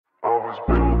I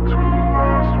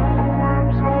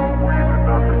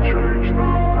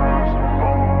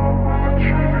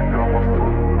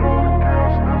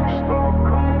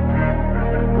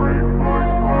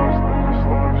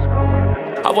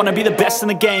wanna be the best in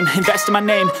the game, invest in my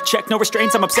name. Check no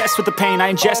restraints, I'm obsessed with the pain.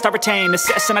 I ingest, I retain,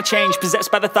 assess and I change.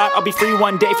 Possessed by the thought I'll be free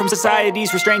one day from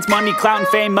society's restraints. Money, clout and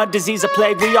fame, mud, disease, a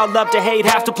plague. We all love to hate,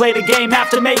 have to play the game, have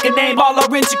to make a name. All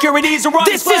our insecurities are on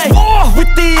display. This is war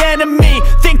with the enemy,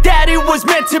 think that it was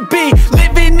meant to be.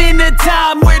 Living in a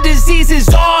time where disease is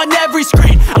on every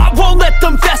screen. I won't let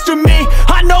them fester me,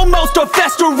 I know most are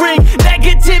festering.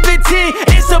 Negativity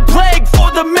is a plague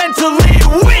for the mentally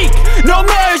weak. No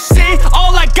mercy,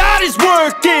 all I got is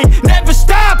working. Never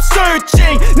stop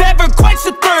searching, never quite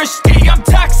so thirsty. I'm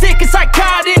toxic and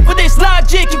psychotic with this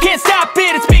logic, you can't stop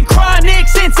it. It's been chronic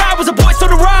since I was a boy, so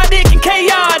neurotic and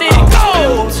chaotic. I'm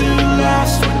built to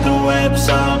last with the webs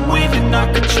I'm weaving.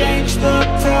 I could change the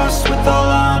past with all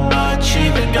I'm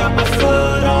achieving. Got my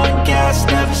foot on gas,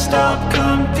 never stop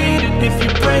competing. If you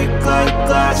break like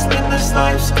glass, then this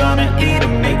life's gonna eat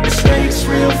 'em. Make mistakes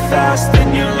real fast,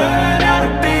 then you learn how to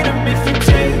beat 'em. If you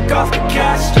take off the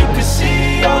cast, you can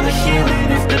see all the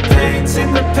healing. If the pain's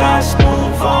in the past,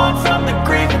 move on from the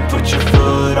grave and put your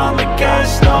foot on the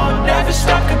gas. No, never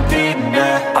stop competing,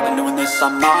 yeah. I've been doing this,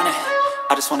 I'm on it,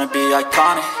 I just wanna be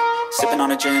iconic. Sipping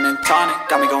on a gin and tonic,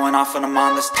 got me going off when I'm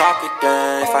on this topic,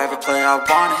 yeah. If I ever play, I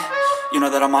want it, you know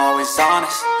that I'm always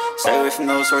honest. Stay away from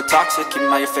those who are toxic, keep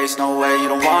them out your face, no way, you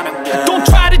don't want them, yeah. Don't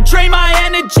try to drain my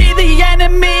energy, the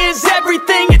enemy is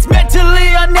everything. It's mentally,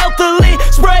 unhealthily,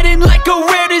 spreading like a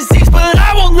rare disease. But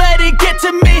I won't let it get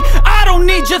to me, I don't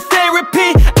need your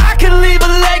therapy. I can leave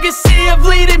a legacy of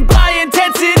leading by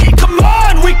intensity. Come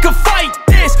on, we can fight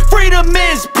this, freedom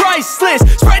is priceless.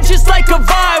 Spread just like a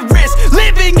virus,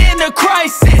 living in a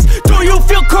crisis. Do you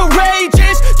feel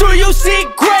courageous? Do you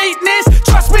seek greatness?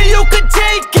 Trust me, you can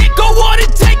take it, go on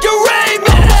and take your aim,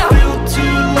 yeah. I'm built to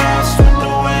last with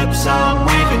the webs I'm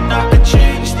weaving. I could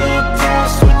change the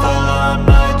past with all I'm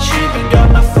achieving.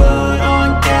 Got my foot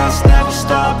on gas, never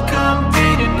stop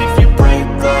competing. If you break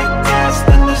like glass,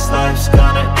 then this life's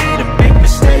gonna eat 'em. Make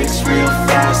mistakes real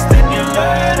fast, then you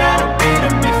learn how to beat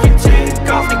 'em. If you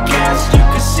take off the cast, you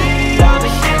can see all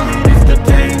the healing. If the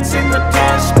pain's in the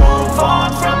past, move on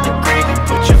from the grave and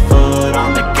put your foot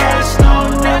on the gas. No,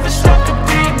 never stop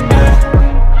competing, yeah.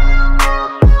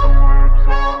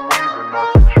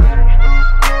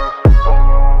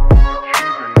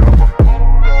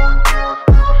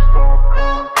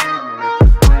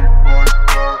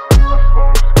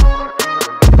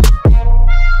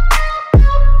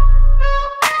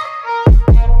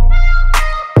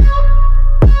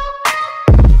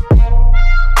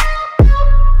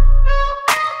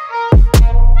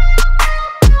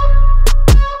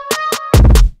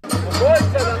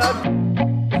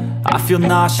 I feel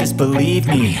nauseous, believe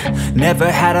me. Never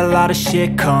had a lot of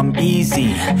shit come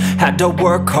easy. Had to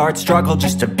work hard, struggle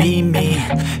just to be me.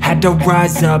 Had to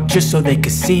rise up just so they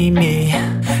could see me.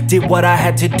 Did what I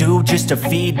had to do just to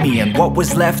feed me. And what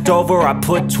was left over I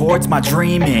put towards my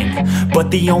dreaming. But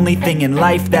the only thing in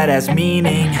life that has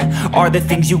meaning are the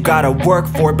things you gotta work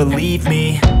for, believe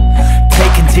me.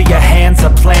 Take into your hands a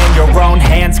plan, your own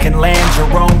hands can land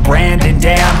your own brand. And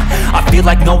damn, I feel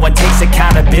like no one takes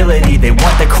accountability. They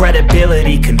want the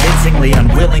credibility, convincingly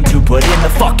unwilling to put in the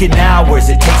fucking hours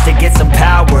it takes to get some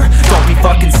power. Don't be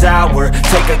fucking sour,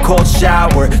 take a cold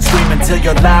shower. Scream until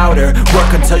you're louder,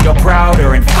 work until you're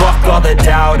prouder. And fuck all the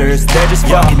doubters, they're just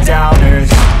fucking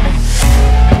downers.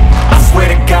 I swear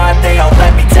to God they all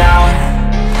let me down.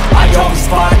 I always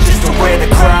fought just to wear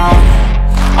the crown.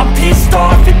 I'm pissed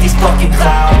off at these fucking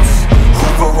clowns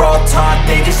who were all taught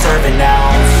they deserve an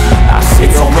ounce.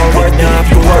 It's only worth it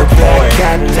if you work for it.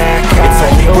 It's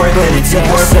only worth it if you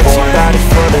work for it.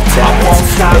 I won't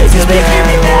stop till they hear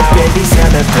me now.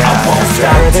 I won't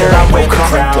stop till I wear the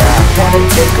crown.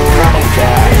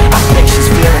 Affliction's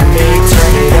feeling me,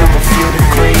 turn it up a few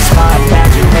degrees. My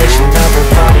imagination of her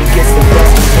body gets the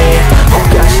best of me. Oh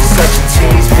gosh, she's such a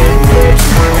tease, big lips,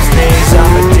 bruised knees.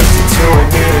 I'm addicted to her,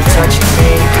 need her touching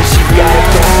me. Cause she got it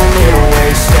down, little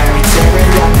waist. And we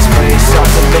tearing down this place. Off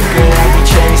the liquor that we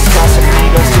chase. Got some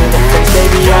egos to the face,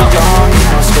 baby, I'm gone.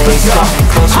 No space, something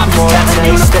close to more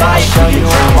taste. And I'll show you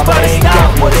how my fake got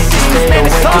what it is. Man,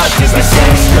 it's hard to be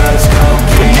sane.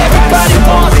 When everybody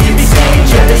wants to be sane,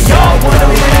 yeah, they all wanna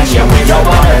win. Yeah, we all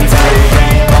wanna be free.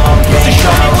 So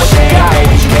show me what you got,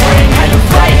 what you bring. How you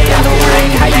fight in the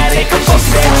ring, how you take a full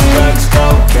swing.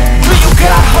 Do you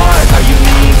got heart? Are you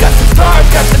mean? Got some scars,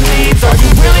 got some needs. Are you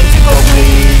willing to go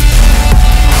bleed?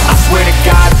 I swear to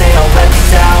God they all let me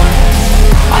down.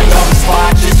 I always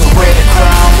fought just to wear the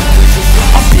crown.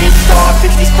 I'm pissed off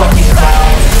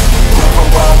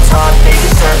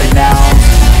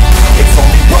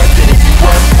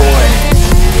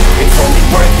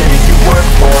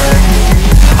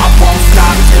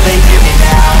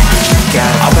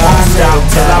out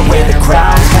till I wear the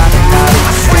crown.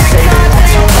 They say that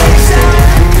once you taste it,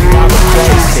 you cannot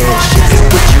replace it. Shit is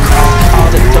what you crack, all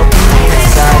the dopamine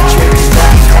inside triggers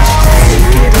fast questions.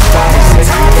 Everybody's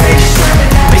a creation.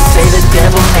 They say the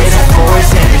devil made it for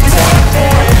his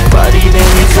entertainment, but even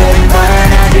he couldn't learn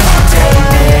how to contain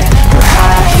it. Her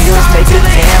high heels make a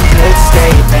damn good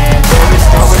statement. There is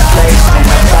no replacement,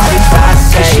 her body by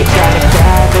say she got a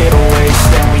bad little waist,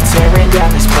 and we tearing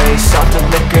down this place off the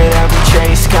liquor that we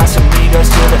chase. Got some egos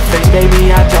to the face,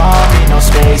 baby, I don't need no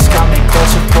space. Coming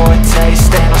closer for a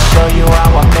taste, and I'll show you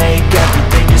how I make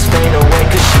everything just fade away.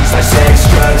 Cause she's like sex,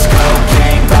 drugs,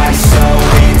 cocaine,